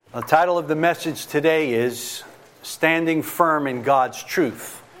The title of the message today is Standing Firm in God's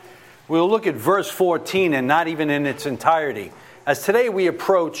Truth. We'll look at verse 14 and not even in its entirety, as today we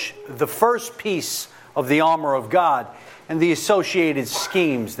approach the first piece of the armor of God and the associated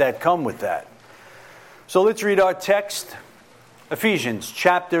schemes that come with that. So let's read our text, Ephesians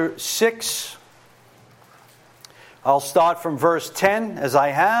chapter 6. I'll start from verse 10 as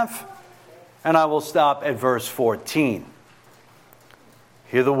I have, and I will stop at verse 14.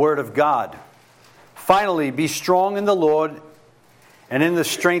 Hear the word of God. Finally, be strong in the Lord and in the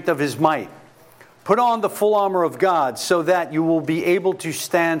strength of His might. Put on the full armor of God so that you will be able to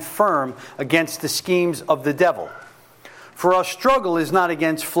stand firm against the schemes of the devil. For our struggle is not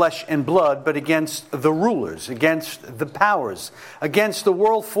against flesh and blood, but against the rulers, against the powers, against the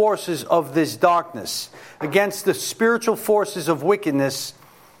world forces of this darkness, against the spiritual forces of wickedness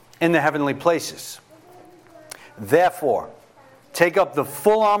in the heavenly places. Therefore, take up the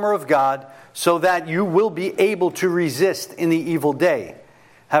full armor of God so that you will be able to resist in the evil day,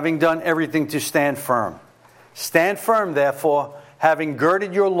 having done everything to stand firm. Stand firm, therefore, having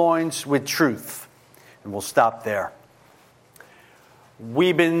girded your loins with truth. And we'll stop there.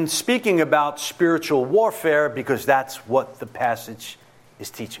 We've been speaking about spiritual warfare because that's what the passage is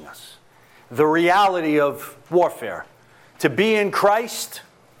teaching us. The reality of warfare. To be in Christ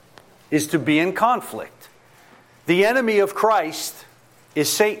is to be in conflict. The enemy of Christ is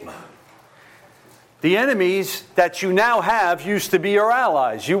Satan. The enemies that you now have used to be your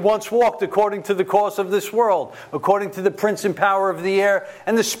allies. You once walked according to the course of this world, according to the prince and power of the air,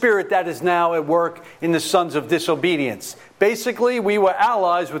 and the spirit that is now at work in the sons of disobedience. Basically, we were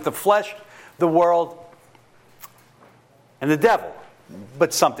allies with the flesh, the world, and the devil.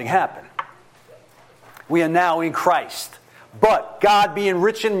 But something happened. We are now in Christ. But God, being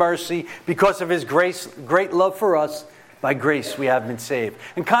rich in mercy, because of His grace, great love for us, by grace we have been saved.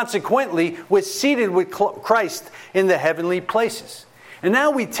 And consequently, we're seated with Christ in the heavenly places. And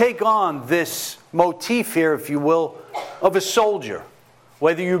now we take on this motif here, if you will, of a soldier.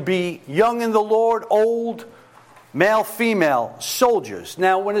 Whether you be young in the Lord, old, male, female, soldiers.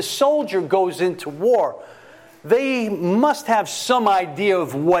 Now, when a soldier goes into war, they must have some idea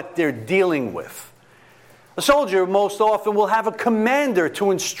of what they're dealing with. A soldier most often will have a commander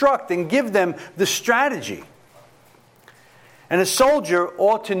to instruct and give them the strategy. And a soldier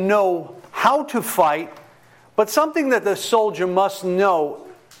ought to know how to fight, but something that the soldier must know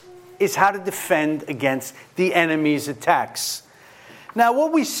is how to defend against the enemy's attacks. Now,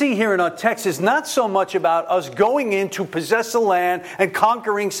 what we see here in our text is not so much about us going in to possess a land and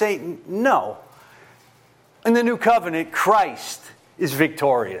conquering Satan. No. In the new covenant, Christ is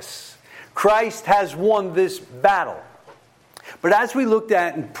victorious. Christ has won this battle. But as we looked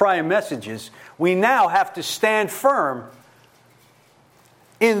at in prior messages, we now have to stand firm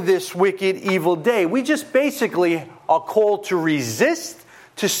in this wicked, evil day. We just basically are called to resist,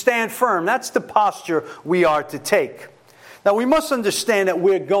 to stand firm. That's the posture we are to take. Now, we must understand that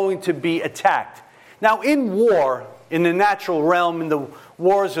we're going to be attacked. Now, in war, in the natural realm, in the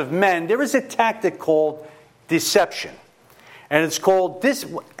wars of men, there is a tactic called deception. And it's called it's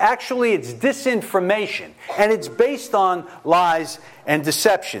disinformation. And it's based on lies and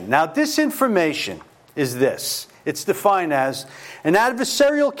deception. Now, disinformation is this. It's defined as an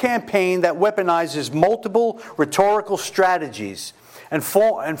adversarial campaign that weaponizes multiple rhetorical strategies and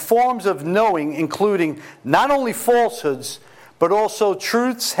forms of knowing, including not only falsehoods, but also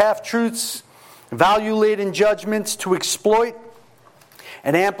truths, half-truths, value-laden judgments to exploit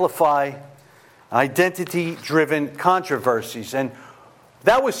and amplify identity-driven controversies. And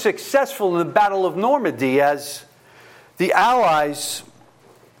that was successful in the Battle of Normandy as the Allies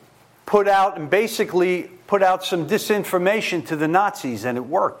put out some disinformation to the Nazis, and it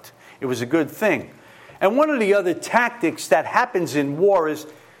worked. It was a good thing. And one of the other tactics that happens in war is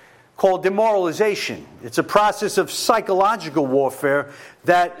called demoralization. It's a process of psychological warfare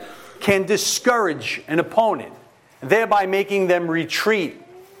that can discourage an opponent, thereby making them retreat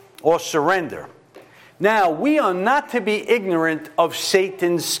or surrender. Now, we are not to be ignorant of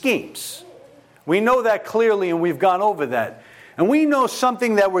Satan's schemes. We know that clearly, and we've gone over that. And we know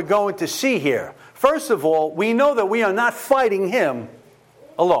something that we're going to see here. First of all, we know that we are not fighting him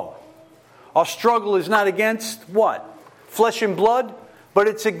alone. Our struggle is not against what? Flesh and blood? But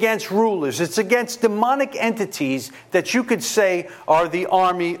it's against rulers. It's against demonic entities that you could say are the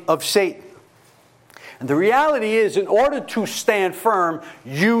army of Satan. And the reality is, in order to stand firm,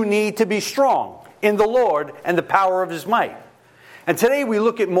 you need to be strong in the Lord and the power of His might. And today we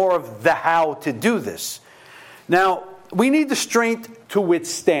look at more of the how to do this. Now, we need the strength to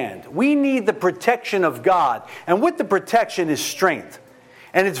withstand. We need the protection of God. And with the protection is strength.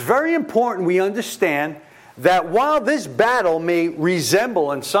 And it's very important we understand that while this battle may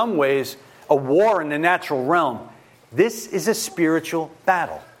resemble in some ways a war in the natural realm, this is a spiritual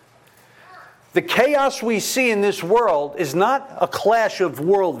battle. The chaos we see in this world is not a clash of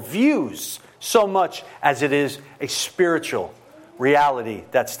world views so much as it is a spiritual reality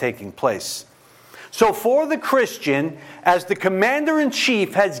that's taking place. So for the Christian, as the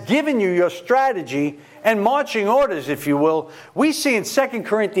commander-in-chief has given you your strategy and marching orders, if you will, we see in 2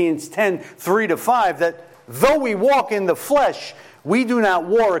 Corinthians 10, 3-5, that though we walk in the flesh, we do not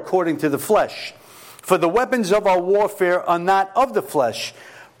war according to the flesh. For the weapons of our warfare are not of the flesh,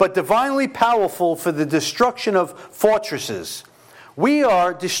 but divinely powerful for the destruction of fortresses. We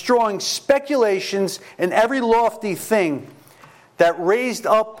are destroying speculations and every lofty thing that raised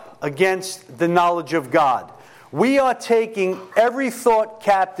up against the knowledge of God. We are taking every thought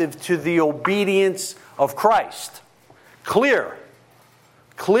captive to the obedience of Christ. Clear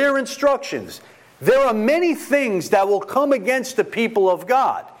instructions. There are many things that will come against the people of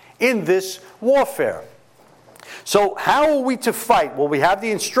God in this warfare. So how are we to fight? Well, we have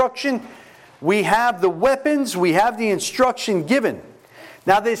the instruction, we have the weapons, we have the instruction given.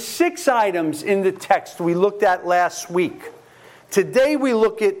 Now there's 6 items in the text we looked at last week. Today we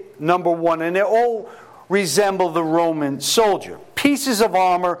look at number 1, and they all resemble the Roman soldier. Pieces of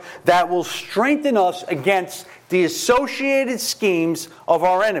armor that will strengthen us against the associated schemes of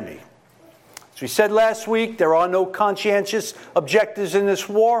our enemy. As we said last week, there are no conscientious objectives in this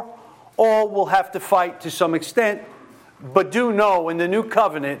war. All will have to fight to some extent, but do know in the new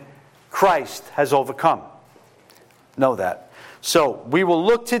covenant, Christ has overcome. Know that. So we will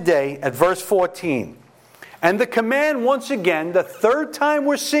look today at verse 14. And the command, once again, the third time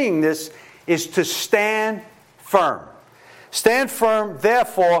we're seeing this, is to stand firm. Stand firm,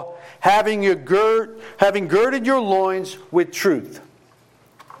 therefore, having girded your loins with truth.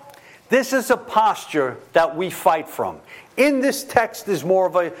 This is a posture that we fight from. In this text is more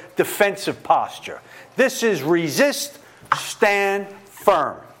of a defensive posture. This is resist, stand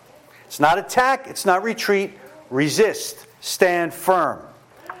firm. It's not attack, it's not retreat. Resist, stand firm.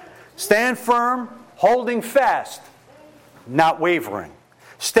 Stand firm, holding fast, not wavering.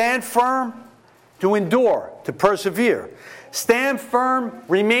 Stand firm, to endure, to persevere. Stand firm,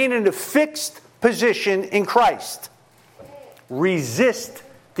 remain in a fixed position in Christ. Resist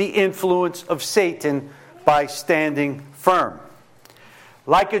the influence of Satan by standing firm.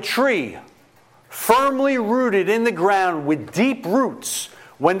 Like a tree, firmly rooted in the ground with deep roots,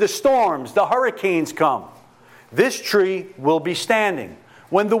 when the storms, the hurricanes come, this tree will be standing.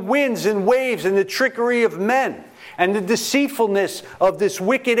 When the winds and waves and the trickery of men and the deceitfulness of this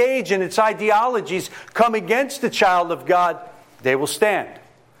wicked age and its ideologies come against the child of God, they will stand.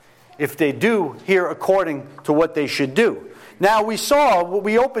 If they do hear according to what they should do. Now we saw what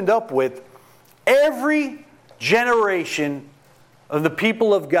we opened up with. Every generation of the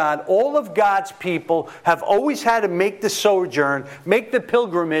people of God, all of God's people have always had to make the sojourn, make the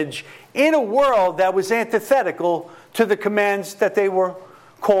pilgrimage in a world that was antithetical to the commands that they were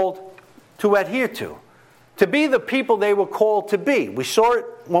called to adhere to be the people they were called to be. We saw it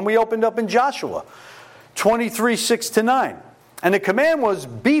when we opened up in Joshua 23, 6-9. And the command was,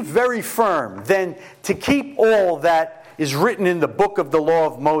 be very firm, then to keep all that is written in the book of the law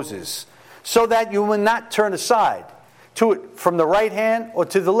of Moses, so that you will not turn aside to it from the right hand or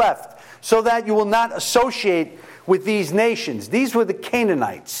to the left, so that you will not associate with these nations. These were the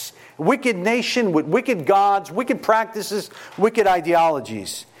Canaanites. Wicked nation with wicked gods, wicked practices, wicked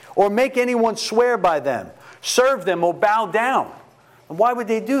ideologies. Or make anyone swear by them, serve them, or bow down. And why would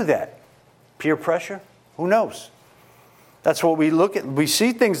they do that? Peer pressure? Who knows? That's what we look at. We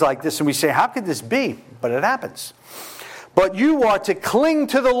see things like this and we say, how could this be? But it happens. But you are to cling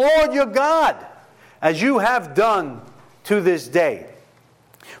to the Lord your God, as you have done to this day.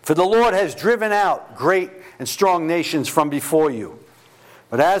 For the Lord has driven out great and strong nations from before you.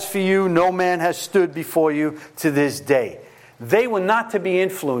 But as for you, no man has stood before you to this day. They were not to be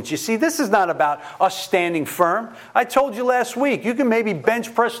influenced. You see, this is not about us standing firm. I told you last week, you can maybe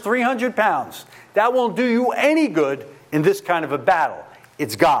bench press 300 pounds. That won't do you any good in this kind of a battle.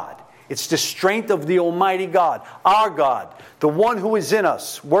 It's God. It's the strength of the Almighty God, our God, the one who is in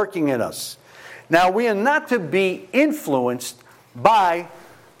us, working in us. Now, we are not to be influenced by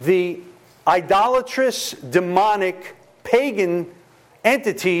the idolatrous, demonic, pagan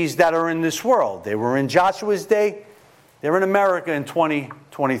entities that are in this world. They were in Joshua's day. They're in America in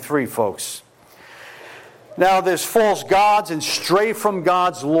 2023, folks. Now, there's false gods and stray from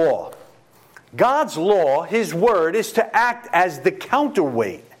God's law. God's law, His word, is to act as the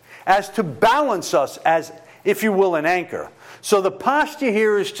counterweight, as to balance us as if you will, an anchor. So the posture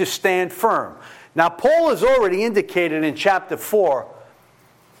here is to stand firm. Now, Paul has already indicated in chapter 4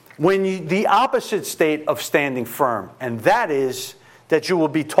 the opposite state of standing firm, and that is that you will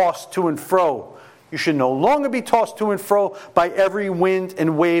be tossed to and fro. You should no longer be tossed to and fro by every wind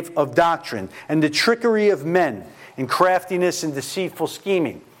and wave of doctrine and the trickery of men and craftiness and deceitful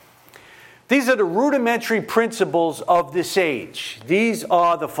scheming. These are the rudimentary principles of this age. These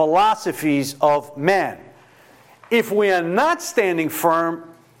are the philosophies of man. If we are not standing firm,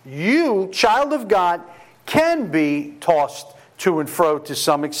 you, child of God, can be tossed to and fro to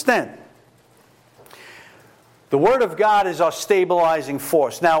some extent. The Word of God is our stabilizing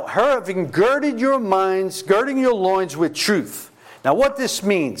force. Now, having girded your minds, girding your loins with truth. Now, what this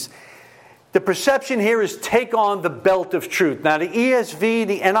means, the perception here is take on the belt of truth. Now, the ESV,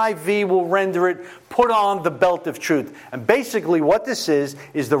 the NIV will render it, put on the belt of truth. And basically what this is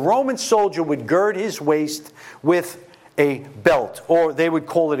the Roman soldier would gird his waist with a belt, or they would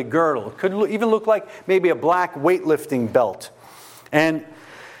call it a girdle. It could even look like maybe a black weightlifting belt. And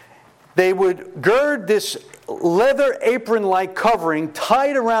they would gird this leather apron-like covering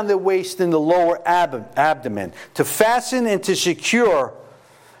tied around the waist in the lower abdomen to fasten and to secure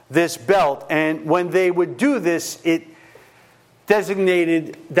this belt. And when they would do this, it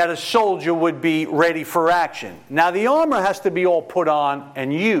designated that a soldier would be ready for action. Now, the armor has to be all put on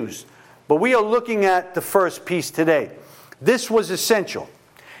and used, but we are looking at the first piece today. This was essential.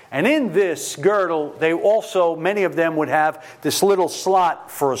 And in this girdle, they also, many of them would have this little slot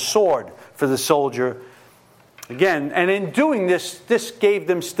for a sword for the soldier. Again, and in doing this, this gave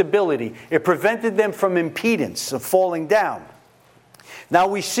them stability. It prevented them from impedance, of falling down. Now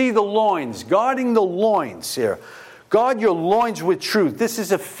we see the loins, guarding the loins here. Guard your loins with truth. This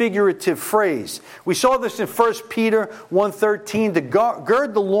is a figurative phrase. We saw this in 1 Peter 1:13, to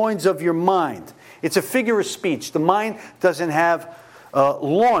gird the loins of your mind. It's a figure of speech. The mind doesn't have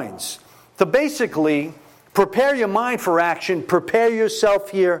loins. So basically, prepare your mind for action. Prepare yourself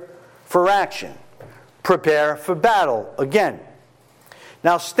here for action. Prepare for battle again.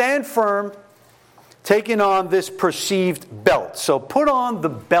 Now stand firm, taking on this perceived belt. So put on the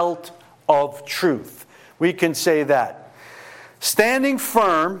belt of truth. We can say that. Standing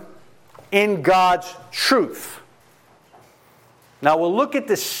firm in God's truth. Now we'll look at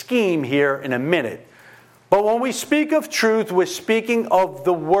the scheme here in a minute. But when we speak of truth, we're speaking of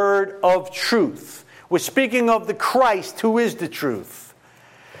the word of truth. We're speaking of the Christ who is the truth.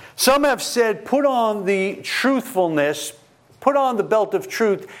 Some have said put on the truthfulness, put on the belt of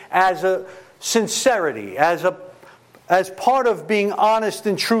truth as a sincerity, as part of being honest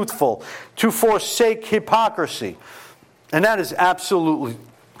and truthful, to forsake hypocrisy. And that is absolutely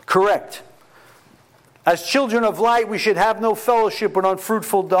correct. As children of light, we should have no fellowship with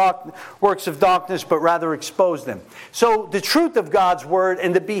unfruitful works of darkness, but rather expose them. So the truth of God's word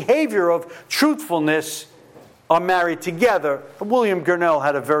and the behavior of truthfulness are married together. William Gurnall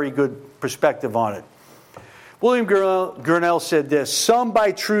had a very good perspective on it. William Gurnall said this: some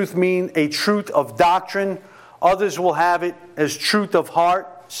by truth mean a truth of doctrine. Others will have it as truth of heart,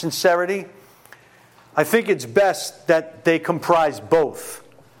 sincerity. I think it's best that they comprise both.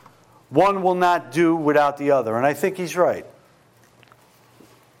 One will not do without the other. And I think he's right.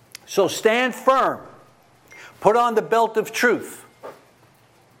 So stand firm. Put on the belt of truth.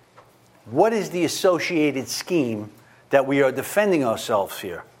 What is the associated scheme that we are defending ourselves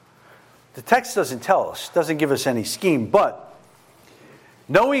here? The text doesn't tell us, doesn't give us any scheme, but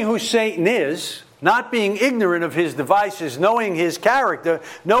knowing who Satan is, not being ignorant of his devices, knowing his character,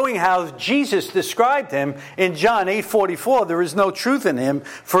 knowing how Jesus described him in John 8:44, there is no truth in him,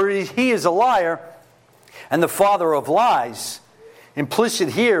 for he is a liar and the father of lies. Implicit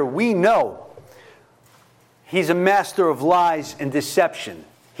here, we know he's a master of lies and deception.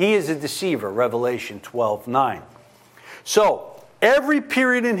 He is a deceiver, Revelation 12:9. So, every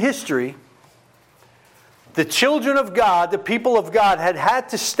period in history, the children of God, the people of God, had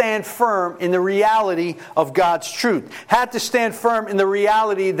to stand firm in the reality of God's truth. Had to stand firm in the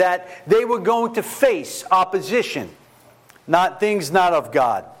reality that they were going to face opposition, things not of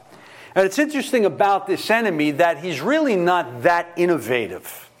God. And it's interesting about this enemy that he's really not that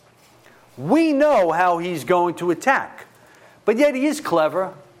innovative. We know how he's going to attack, but yet he is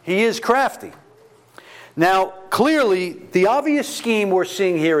clever, he is crafty. Now, clearly, the obvious scheme we're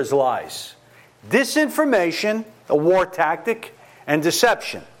seeing here is lies. Disinformation, a war tactic, and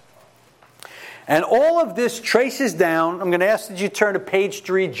deception. And all of this traces down, I'm going to ask that you turn to page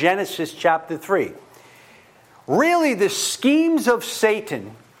 3, Genesis chapter 3. Really, the schemes of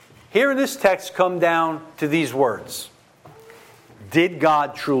Satan here in this text come down to these words. Did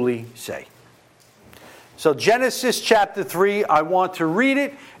God truly say? So Genesis chapter 3, I want to read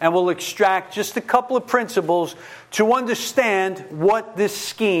it, and we'll extract just a couple of principles to understand what this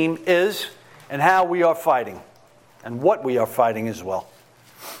scheme is and how we are fighting, and what we are fighting as well.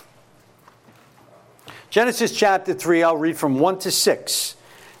 Genesis chapter 3, I'll read from 1 to 6.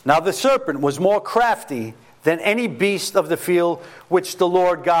 Now the serpent was more crafty than any beast of the field which the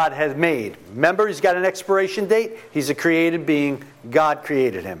Lord God had made. Remember, he's got an expiration date. He's a created being. God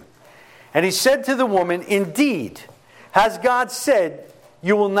created him. And he said to the woman, indeed, has God said,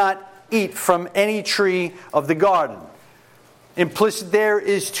 you will not eat from any tree of the garden? Implicit there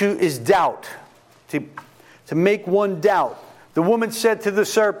is doubt, to make one doubt. The woman said to the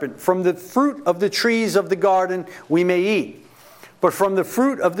serpent, from the fruit of the trees of the garden we may eat. But from the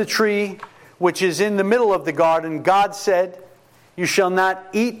fruit of the tree which is in the middle of the garden, God said, you shall not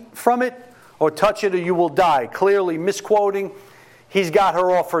eat from it or touch it or you will die. Clearly misquoting. He's got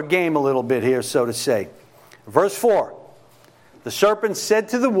her off her game a little bit here, so to say. Verse 4. The serpent said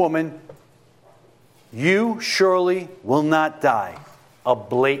to the woman, you surely will not die. A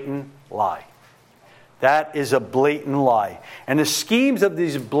blatant lie. That is a blatant lie. And the schemes of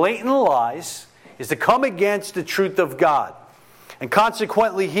these blatant lies is to come against the truth of God. And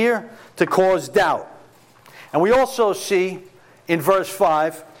consequently here, to cause doubt. And we also see in verse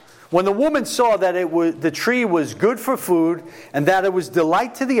 5, when the woman saw that the tree was good for food, and that it was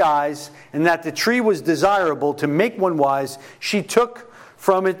delight to the eyes, and that the tree was desirable to make one wise, she took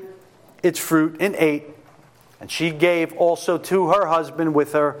from it its fruit and ate. And she gave also to her husband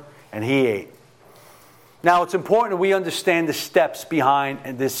with her, and he ate. Now it's important that we understand the steps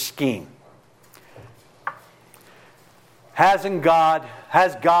behind this scheme. Has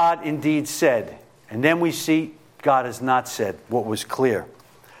God indeed said? And then we see God has not said what was clear.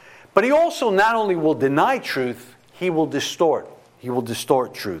 But he also not only will deny truth, he will distort. He will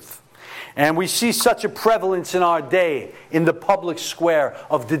distort truth. And we see such a prevalence in our day in the public square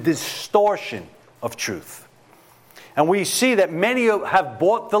of the distortion of truth. And we see that many have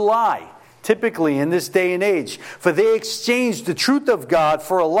bought the lie, typically in this day and age, for they exchanged the truth of God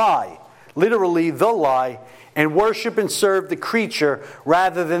for a lie, literally the lie, and worship and serve the creature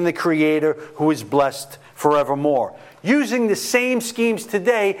rather than the Creator who is blessed forevermore. Using the same schemes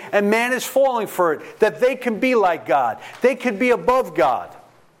today, and man is falling for it, that they can be like God. They could be above God.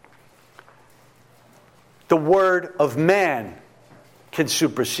 The word of man can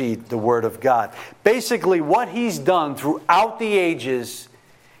supersede the word of God. Basically, what he's done throughout the ages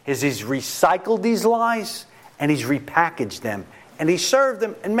is he's recycled these lies and he's repackaged them and he served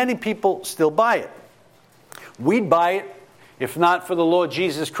them, and many people still buy it. We'd buy it if not for the Lord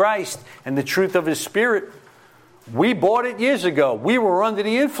Jesus Christ and the truth of His Spirit. We bought it years ago. We were under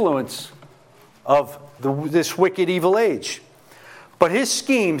the influence of this wicked, evil age. But his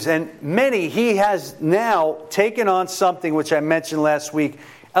schemes, and many, he has now taken on something which I mentioned last week,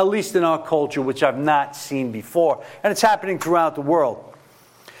 at least in our culture, which I've not seen before. And it's happening throughout the world.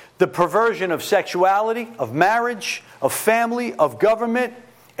 The perversion of sexuality, of marriage, of family, of government,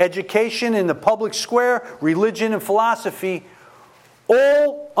 education in the public square, religion and philosophy,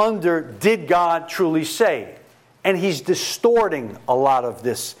 all under did God truly say? And he's distorting a lot of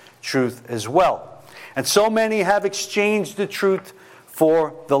this truth as well. And so many have exchanged the truth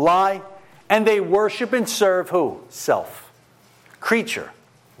for the lie, and they worship and serve who? Self. Creature,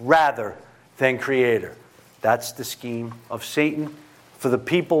 rather than Creator. That's the scheme of Satan for the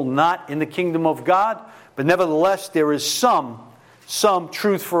people not in the kingdom of God, but nevertheless there is some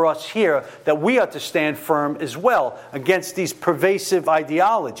truth for us here that we are to stand firm as well against these pervasive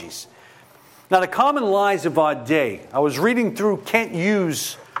ideologies. Now, the common lies of our day. I was reading through Kent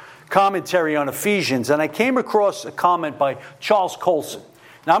Hughes' commentary on Ephesians, and I came across a comment by Charles Colson.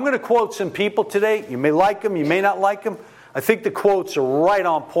 Now, I'm going to quote some people today. You may like them, you may not like them. I think the quotes are right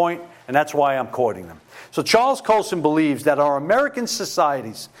on point, and that's why I'm quoting them. So Charles Colson believes that our American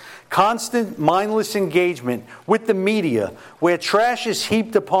society's constant mindless engagement with the media, where trash is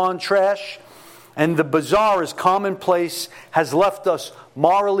heaped upon trash and the bizarre is commonplace, has left us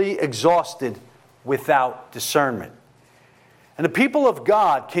morally exhausted without discernment. And the people of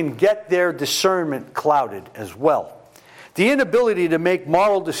God can get their discernment clouded as well. The inability to make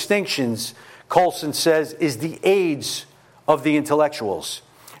moral distinctions, Colson says, is the AIDS of the intellectuals,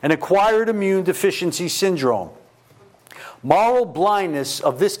 an acquired immune deficiency syndrome. Moral blindness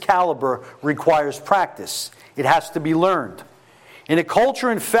of this caliber requires practice. It has to be learned. In a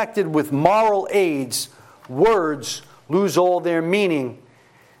culture infected with moral AIDS, words lose all their meaning,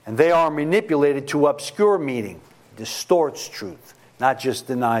 and they are manipulated to obscure meaning. Distorts truth, not just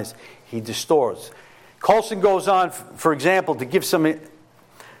denies, he distorts. Colson goes on, for example, to give some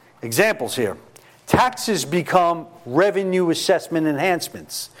examples here. Taxes become revenue assessment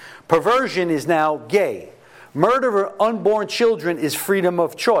enhancements. Perversion is now gay. Murder of unborn children is freedom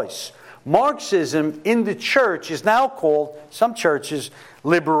of choice. Marxism in the church is now called, some churches,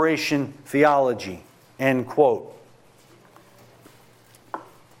 liberation theology. End quote.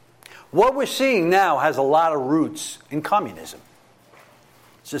 What we're seeing now has a lot of roots in communism.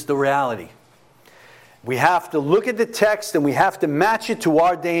 It's just the reality. We have to look at the text and we have to match it to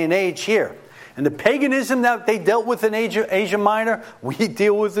our day and age here. And the paganism that they dealt with in Asia Minor, we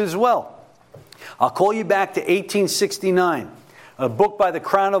deal with as well. I'll call you back to 1869, a book by the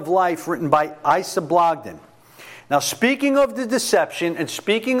Crown of Life written by Isa Blogden. Now, speaking of the deception and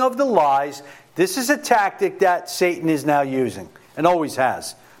speaking of the lies, this is a tactic that Satan is now using and always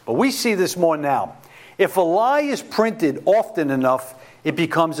has. But we see this more now. If a lie is printed often enough, it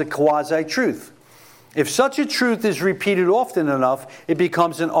becomes a quasi-truth. If such a truth is repeated often enough, it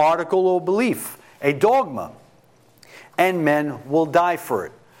becomes an article or belief, a dogma, and men will die for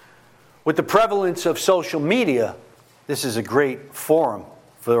it. With the prevalence of social media, this is a great forum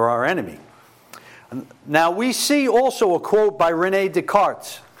for our enemy. Now we see also a quote by René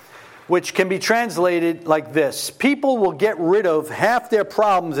Descartes, which can be translated like this: people will get rid of half their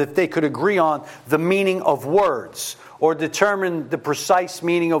problems if they could agree on the meaning of words, or determine the precise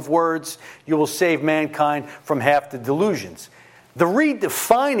meaning of words. You will save mankind from half the delusions. The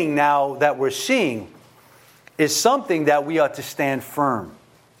redefining now that we're seeing is something that we ought to stand firm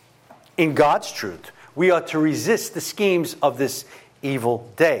in God's truth. We ought to resist the schemes of this evil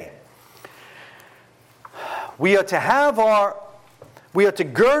day. We ought to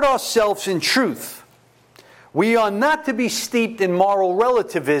gird ourselves in truth. We are not to be steeped in moral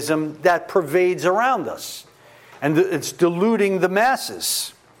relativism that pervades around us. And it's deluding the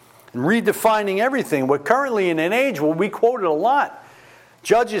masses and redefining everything. We're currently in an age where we quote it a lot.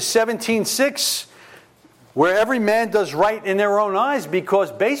 Judges 17:6, where every man does right in their own eyes,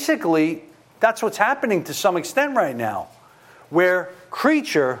 because basically that's what's happening to some extent right now, where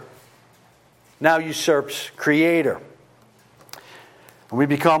creature now usurps creator. And we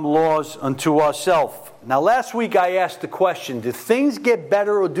become laws unto ourselves. Now, last week I asked the question, do things get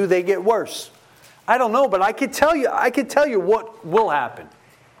better or do they get worse? I don't know, but I could tell you what will happen.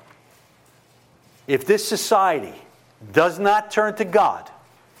 If this society does not turn to God,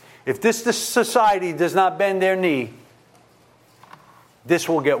 if this society does not bend their knee, this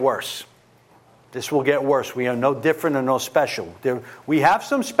will get worse. This will get worse. We are no different and no special. We have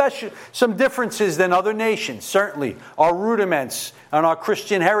some differences than other nations, certainly, our rudiments and our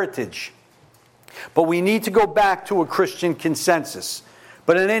Christian heritage. But we need to go back to a Christian consensus.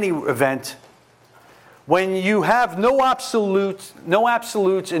 But in any event, when you have no absolutes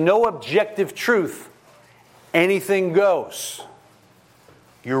and no objective truth, anything goes.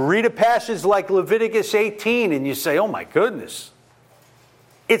 You read a passage like Leviticus 18 and you say, oh my goodness.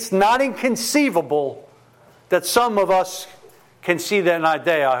 It's not inconceivable that some of us can see that in our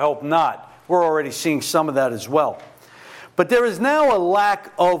day. I hope not. We're already seeing some of that as well. But there is now a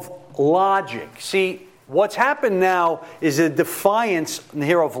lack of logic. See, what's happened now is a defiance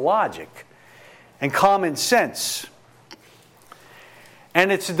here of logic and common sense.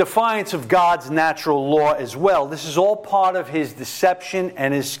 And it's a defiance of God's natural law as well. This is all part of his deception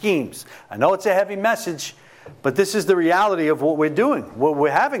and his schemes. I know it's a heavy message, but this is the reality of what we're doing, what we're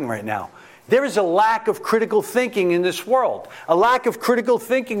having right now. There is a lack of critical thinking in this world. A lack of critical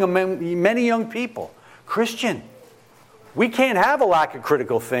thinking among many young people. Christian, we can't have a lack of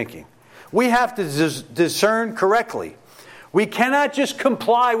critical thinking. We have to discern correctly. We cannot just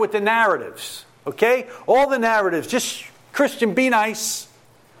comply with the narratives. Okay? All the narratives. Just, Christian, be nice.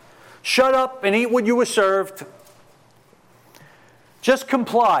 Shut up and eat what you were served. Just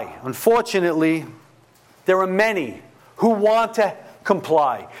comply. Unfortunately, there are many who want to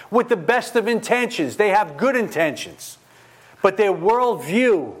comply with the best of intentions. They have good intentions. But their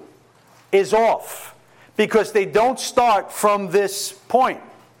worldview is off because they don't start from this point.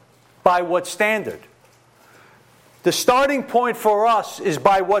 By what standard? The starting point for us is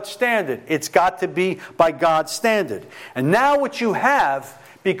by what standard? It's got to be by God's standard. And now what you have,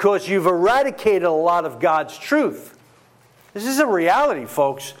 because you've eradicated a lot of God's truth, this is a reality,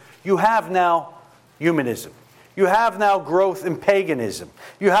 folks. You have now humanism. You have now growth in paganism.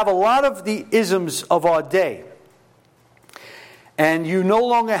 You have a lot of the isms of our day. And you no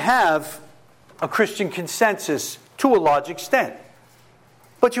longer have a Christian consensus to a large extent.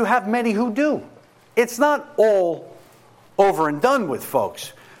 But you have many who do. It's not all over and done with,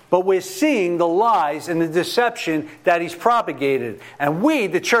 folks. But we're seeing the lies and the deception that he's propagated. And we,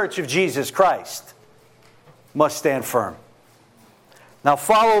 the Church of Jesus Christ, must stand firm. Now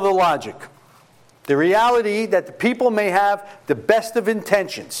follow the logic. The reality that the people may have the best of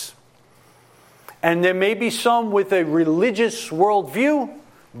intentions. And there may be some with a religious worldview,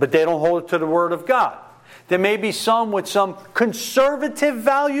 but they don't hold to the Word of God. There may be some with some conservative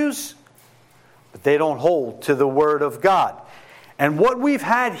values, but they don't hold to the Word of God. And what we've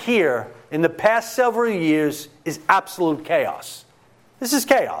had here in the past several years is absolute chaos. This is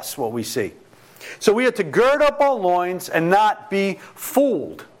chaos, what we see. So we have to gird up our loins and not be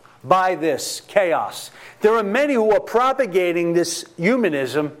fooled by this chaos. There are many who are propagating this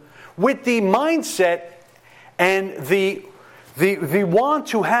humanism with the mindset and the want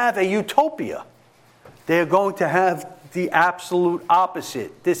to have a utopia. They're going to have the absolute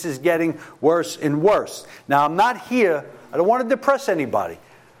opposite. This is getting worse and worse. Now, I'm not here, I don't want to depress anybody,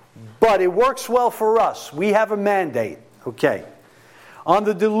 but it works well for us. We have a mandate, okay? On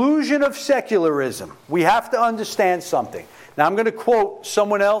the delusion of secularism, we have to understand something. Now, I'm going to quote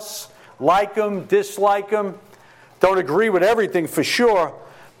someone else, like him, dislike him, don't agree with everything for sure,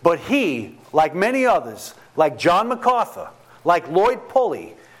 but he, like many others, like John MacArthur, like Lloyd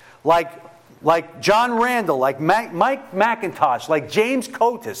Pulley, like John Randall, like Mike McIntosh, like James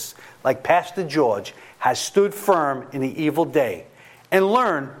Coates, like Pastor George, has stood firm in the evil day and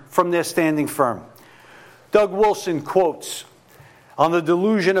learned from their standing firm. Doug Wilson quotes on the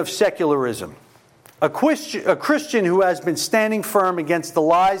delusion of secularism. A Christian who has been standing firm against the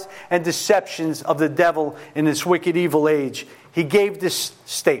lies and deceptions of the devil in this wicked, evil age, he gave this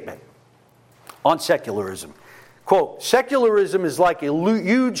statement on secularism. Quote, secularism is like a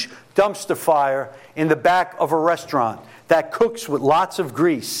huge dumpster fire in the back of a restaurant that cooks with lots of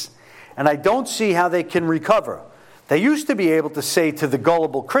grease, and I don't see how they can recover. They used to be able to say to the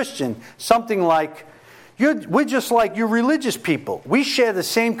gullible Christian something like, we're just like you religious people. We share the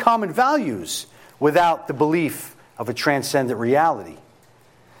same common values without the belief of a transcendent reality.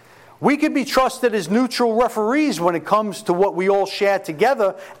 We could be trusted as neutral referees when it comes to what we all share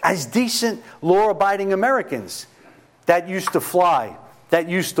together as decent, law-abiding Americans. That used to fly. That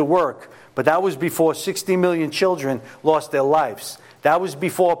used to work. But that was before 60 million children lost their lives. That was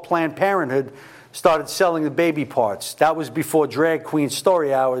before Planned Parenthood started selling the baby parts. That was before drag queen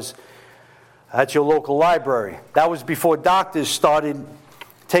story hours at your local library. That was before doctors started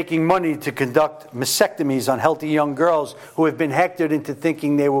taking money to conduct mastectomies on healthy young girls who have been hectored into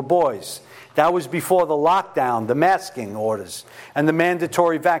thinking they were boys. That was before the lockdown, the masking orders, and the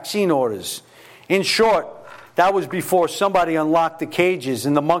mandatory vaccine orders. In short, that was before somebody unlocked the cages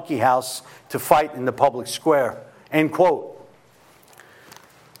in the monkey house to fight in the public square. End quote.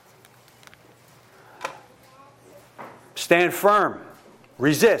 Stand firm.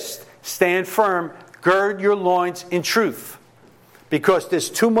 Resist. Stand firm. Gird your loins in truth. Because there's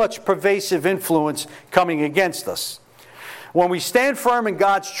too much pervasive influence coming against us. When we stand firm in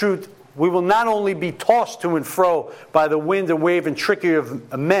God's truth, we will not only be tossed to and fro by the wind and wave and trickery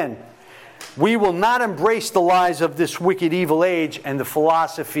of men, we will not embrace the lies of this wicked, evil age and the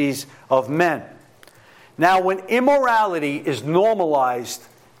philosophies of men. Now, when immorality is normalized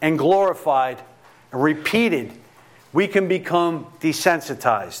and glorified and repeated, we can become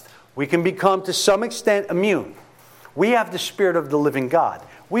desensitized. We can become, to some extent, immune. We have the Spirit of the living God.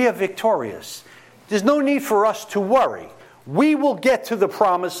 We are victorious. There's no need for us to worry. We will get to the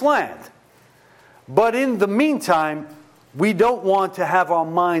promised land. But in the meantime, we don't want to have our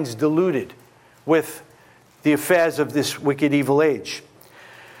minds deluded with the affairs of this wicked, evil age.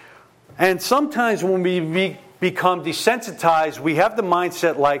 And sometimes when we become desensitized, we have the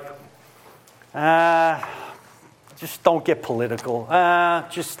mindset like, just don't get political.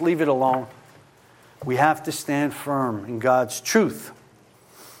 Just leave it alone. We have to stand firm in God's truth.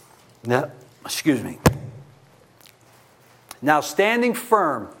 Now, Now, standing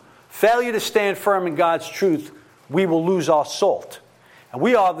firm, failure to stand firm in God's truth, we will lose our salt. And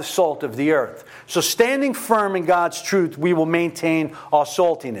we are the salt of the earth. So standing firm in God's truth, we will maintain our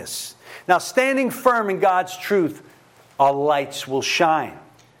saltiness. Now, standing firm in God's truth, our lights will shine.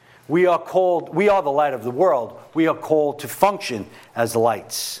 We are the light of the world. We are called to function as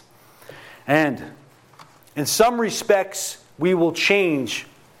lights. And in some respects, we will change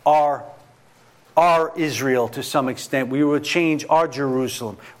our Israel to some extent. We will change our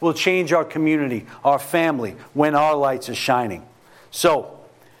Jerusalem. We'll change our community, our family, when our lights are shining. So,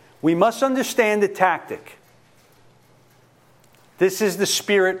 we must understand the tactic. This is the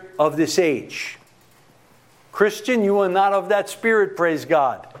spirit of this age. Christian, you are not of that spirit, praise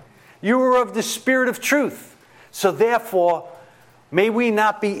God. You are of the spirit of truth. So therefore, may we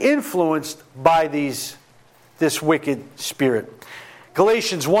not be influenced by this wicked spirit.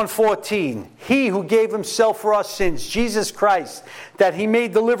 Galatians 1:14, he who gave himself for our sins, Jesus Christ, that he may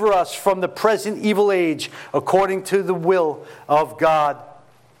deliver us from the present evil age, according to the will of God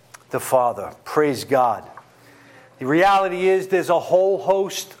the Father. Praise God. The reality is there's a whole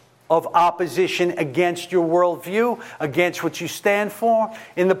host of opposition against your worldview, against what you stand for.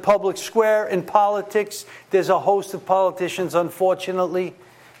 In the public square, in politics, there's a host of politicians, unfortunately,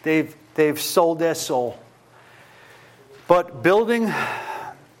 they've sold their soul. But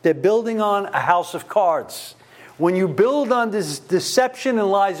they're building on a house of cards. When you build on this deception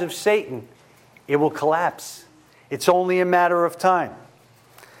and lies of Satan, it will collapse. It's only a matter of time.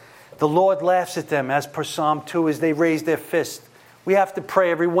 The Lord laughs at them, as per Psalm 2, as they raise their fist. We have to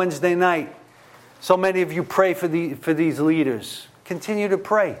pray every Wednesday night. So many of you pray for these leaders. Continue to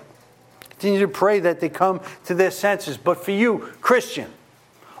pray. Continue to pray that they come to their senses. But for you, Christian,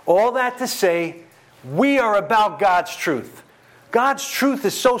 all that to say, we are about God's truth. God's truth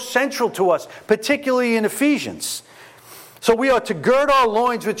is so central to us, particularly in Ephesians. So we are to gird our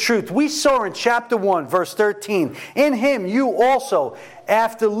loins with truth. We saw in chapter 1, verse 13, in him you also,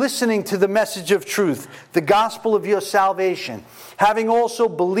 after listening to the message of truth, the gospel of your salvation, having also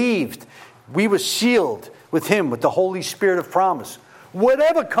believed, we were sealed with him with the Holy Spirit of promise.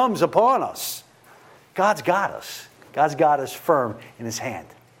 Whatever comes upon us, God's got us. God's got us firm in his hand.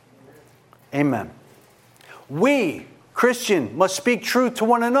 Amen. We, Christian, must speak truth to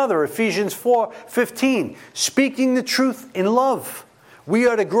one another. Ephesians 4:15. Speaking the truth in love. We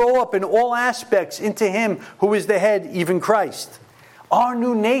are to grow up in all aspects into him who is the head, even Christ. Our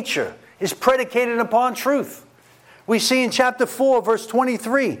new nature is predicated upon truth. We see in chapter 4, verse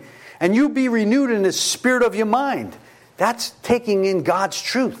 23, and you be renewed in the spirit of your mind. That's taking in God's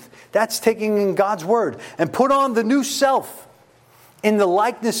truth. That's taking in God's word. And put on the new self in the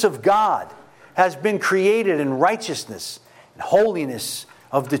likeness of God, has been created in righteousness and holiness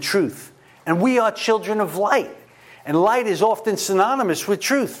of the truth. And we are children of light. And light is often synonymous with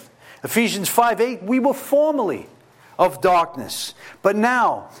truth. Ephesians 5:8, we were formerly of darkness, but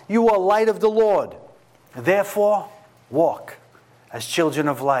now you are light of the Lord. Therefore, walk as children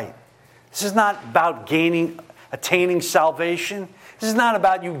of light. This is not about attaining salvation. This is not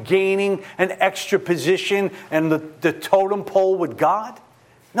about you gaining an extra position and the totem pole with God.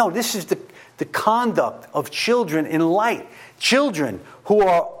 No, this is the conduct of children in light. Children who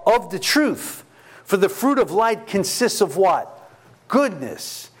are of the truth. For the fruit of light consists of what?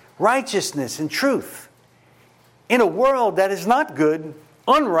 Goodness, righteousness, and truth. In a world that is not good,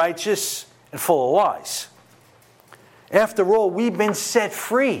 unrighteous, and full of lies. After all, we've been set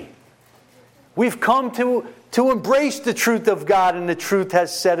free. We've come to embrace the truth of God, and the truth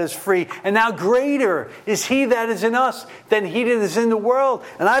has set us free. And now greater is he that is in us than he that is in the world.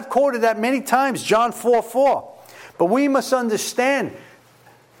 And I've quoted that many times, John 4:4. But we must understand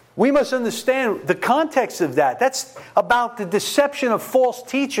the context of that. That's about the deception of false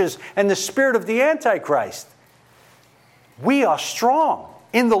teachers and the spirit of the Antichrist. We are strong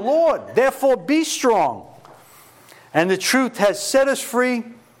in the Lord. Therefore be strong. And the truth has set us free,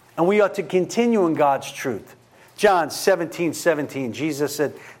 and we are to continue in God's truth. John 17:17, Jesus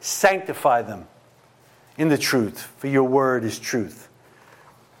said, sanctify them in the truth, for your word is truth.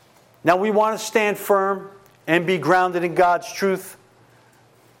 Now we want to stand firm and be grounded in God's truth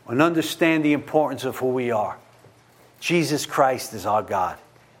and understand the importance of who we are. Jesus Christ is our God.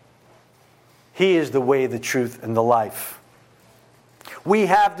 He is the way, the truth, and the life. We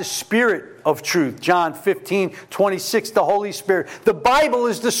have the Spirit of truth. John 15:26, the Holy Spirit. The Bible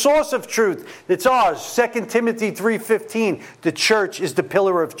is the source of truth. It's ours. 2 Timothy 3:15, the church is the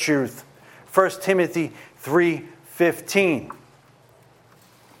pillar of truth. 1 Timothy 3:15.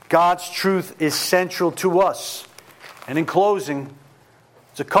 God's truth is central to us. And in closing,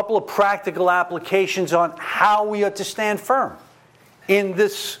 there's a couple of practical applications on how we are to stand firm in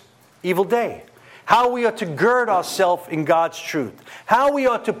this evil day. How we are to gird ourselves in God's truth. How we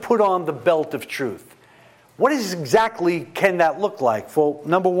are to put on the belt of truth. What exactly can that look like? For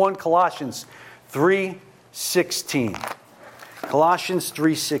number one, Colossians 3:16. Colossians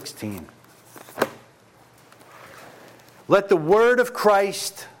 3:16. Let the word of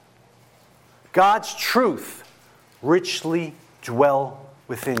Christ, God's truth, richly dwell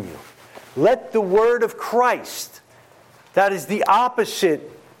within you. Let the word of Christ, that is the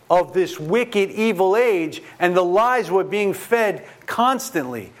opposite of this wicked, evil age and the lies we're being fed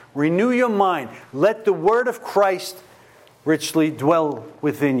constantly. Renew your mind. Let the word of Christ richly dwell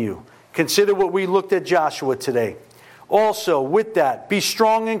within you. Consider what we looked at Joshua today. Also, with that, be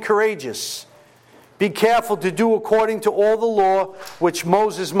strong and courageous. Be careful to do according to all the law which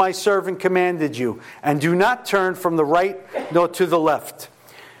Moses my servant commanded you, and do not turn from the right nor to the left.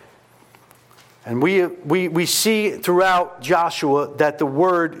 And we see throughout Joshua that the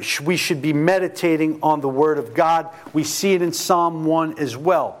word, we should be meditating on the word of God. We see it in Psalm 1 as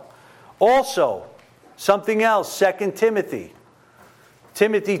well. Also, something else, 2 Timothy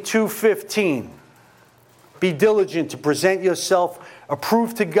 2:15. Be diligent to present yourself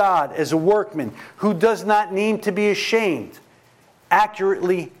approved to God as a workman who does not need to be ashamed,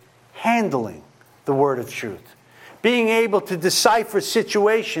 accurately handling the word of truth. Being able to decipher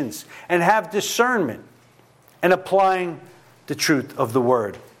situations and have discernment and applying the truth of the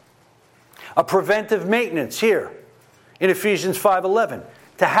word. A preventive maintenance here in Ephesians 5:11.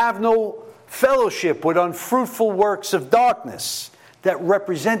 To have no fellowship with unfruitful works of darkness that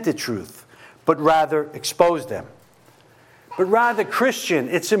represent the truth, but rather expose them. But rather, Christian,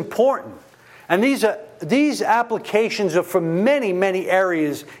 it's important. And these applications are for many, many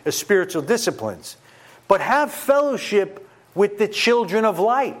areas of spiritual disciplines. But have fellowship with the children of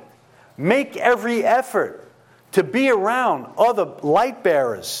light. Make every effort to be around other light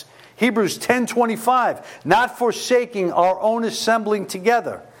bearers. Hebrews 10:25, not forsaking our own assembling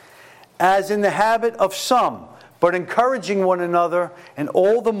together, as in the habit of some, but encouraging one another, and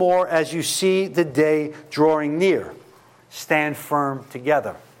all the more as you see the day drawing near. Stand firm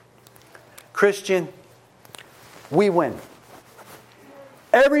together. Christian, we win.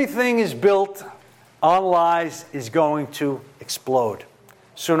 Everything is built on lies is going to explode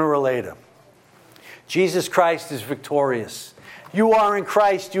sooner or later. Jesus Christ is victorious. You are in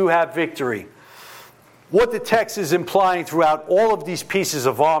Christ, you have victory. What the text is implying throughout all of these pieces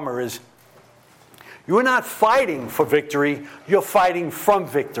of armor is you're not fighting for victory, you're fighting from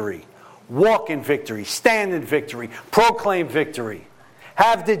victory. Walk in victory, stand in victory, proclaim victory.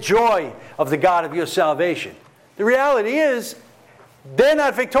 Have the joy of the God of your salvation. The reality is, they're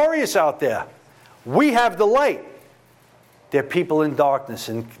not victorious out there. We have the light. They're people in darkness,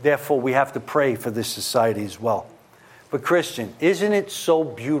 and therefore we have to pray for this society as well. But Christian, isn't it so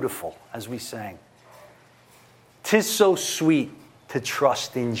beautiful, as we sang? 'Tis so sweet to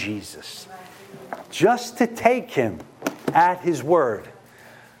trust in Jesus. Just to take him at his word.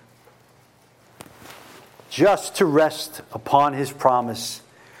 Just to rest upon his promise.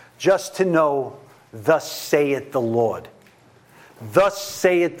 Just to know, thus saith the Lord. Thus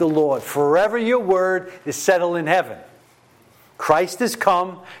saith the Lord. Forever your word is settled in heaven. Christ has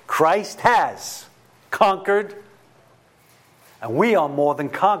come. Christ has conquered. And we are more than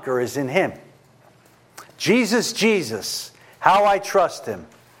conquerors in him. Jesus, Jesus, how I trust him.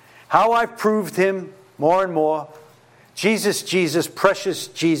 How I've proved him more and more. Jesus, Jesus, precious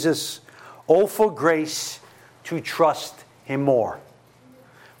Jesus. Oh, for grace to trust him more.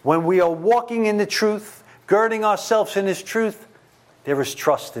 When we are walking in the truth, girding ourselves in his truth, there is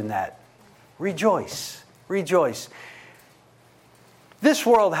trust in that. Rejoice. Rejoice. This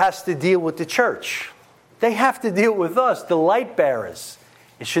world has to deal with the church. They have to deal with us, the light bearers.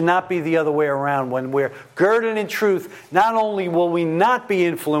 It should not be the other way around. When we're girded in truth, not only will we not be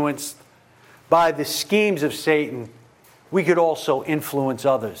influenced by the schemes of Satan, we could also influence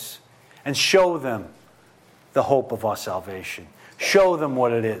others and show them the hope of our salvation. Show them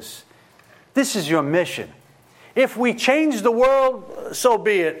what it is. This is your mission. If we change the world, so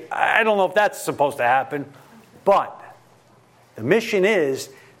be it. I don't know if that's supposed to happen. But the mission is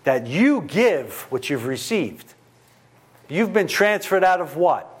that you give what you've received. You've been transferred out of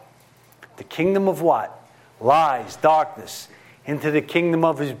what? The kingdom of what? Lies, darkness, into the kingdom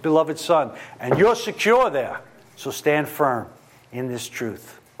of his beloved Son. And you're secure there. So stand firm in this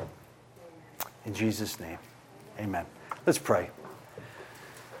truth. In Jesus' name, amen. Let's pray.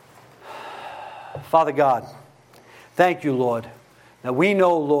 Father God, thank you, Lord. Now we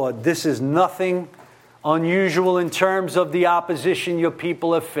know, Lord, this is nothing unusual in terms of the opposition your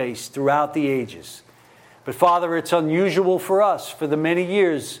people have faced throughout the ages. But Father, it's unusual for us for the many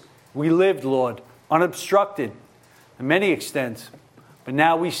years we lived, Lord, unobstructed to many extents. But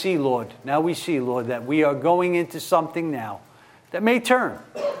now we see, Lord, that we are going into something now that may turn.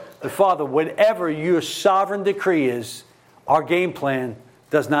 But Father, whatever your sovereign decree is, our game plan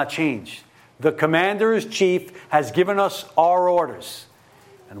does not change. The commander-in-chief has given us our orders,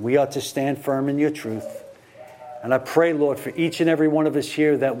 and we ought to stand firm in your truth. And I pray, Lord, for each and every one of us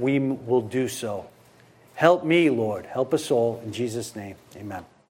here that we will do so. Help me, Lord. Help us all. In Jesus' name, amen.